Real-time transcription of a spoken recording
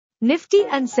Nifty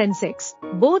and Sensex,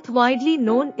 both widely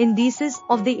known indices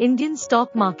of the Indian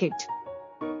stock market,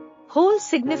 hold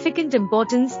significant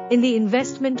importance in the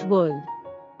investment world.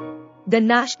 The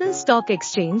National Stock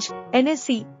Exchange,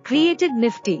 NSE, created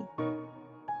Nifty,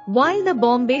 while the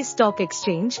Bombay Stock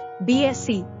Exchange,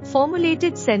 BSE,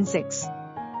 formulated Sensex.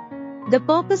 The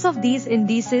purpose of these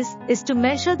indices is to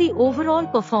measure the overall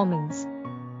performance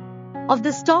of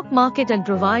the stock market and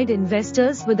provide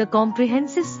investors with a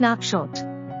comprehensive snapshot.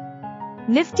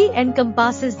 Nifty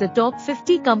encompasses the top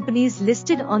 50 companies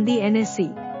listed on the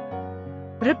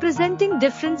NSE, representing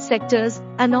different sectors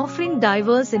and offering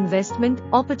diverse investment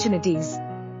opportunities.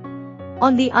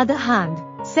 On the other hand,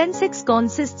 Sensex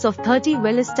consists of 30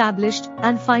 well-established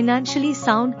and financially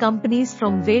sound companies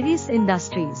from various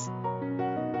industries.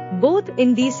 Both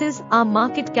indices are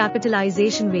market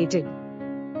capitalization weighted,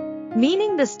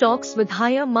 meaning the stocks with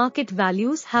higher market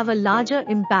values have a larger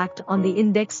impact on the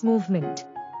index movement.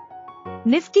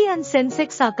 Nifty and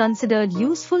Sensex are considered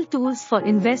useful tools for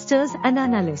investors and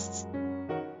analysts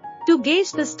to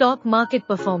gauge the stock market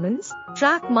performance,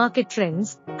 track market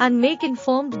trends, and make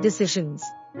informed decisions.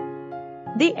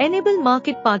 They enable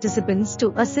market participants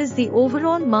to assess the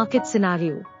overall market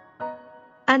scenario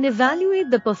and evaluate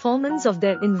the performance of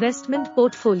their investment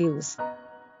portfolios.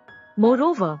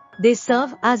 Moreover, they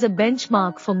serve as a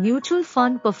benchmark for mutual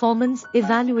fund performance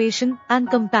evaluation and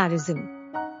comparison.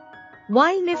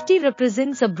 While Nifty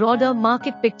represents a broader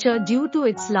market picture due to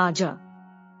its larger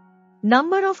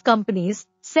number of companies,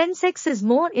 Sensex is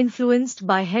more influenced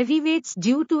by heavyweights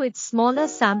due to its smaller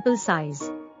sample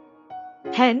size.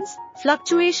 Hence,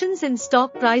 fluctuations in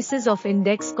stock prices of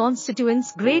index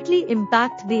constituents greatly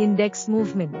impact the index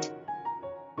movement.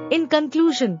 In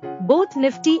conclusion, both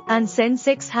Nifty and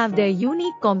Sensex have their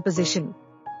unique composition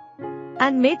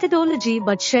and methodology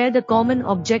but share the common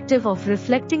objective of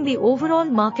reflecting the overall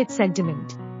market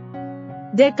sentiment.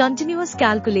 Their continuous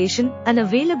calculation and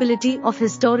availability of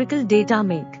historical data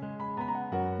make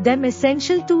them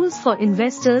essential tools for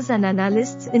investors and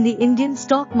analysts in the Indian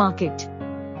stock market.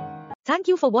 Thank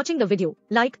you for watching the video.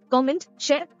 Like, comment,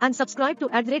 share, and subscribe to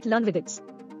 @LearnWithIts.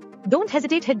 Don't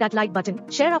hesitate, hit that like button,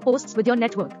 share our posts with your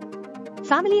network,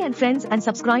 family and friends, and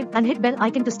subscribe and hit bell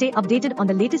icon to stay updated on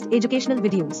the latest educational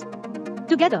videos.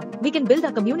 Together, we can build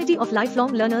a community of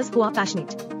lifelong learners who are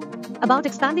passionate about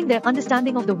expanding their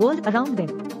understanding of the world around them.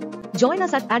 Join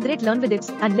us at @LearnWithIts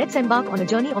and let's embark on a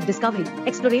journey of discovery,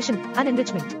 exploration, and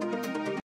enrichment.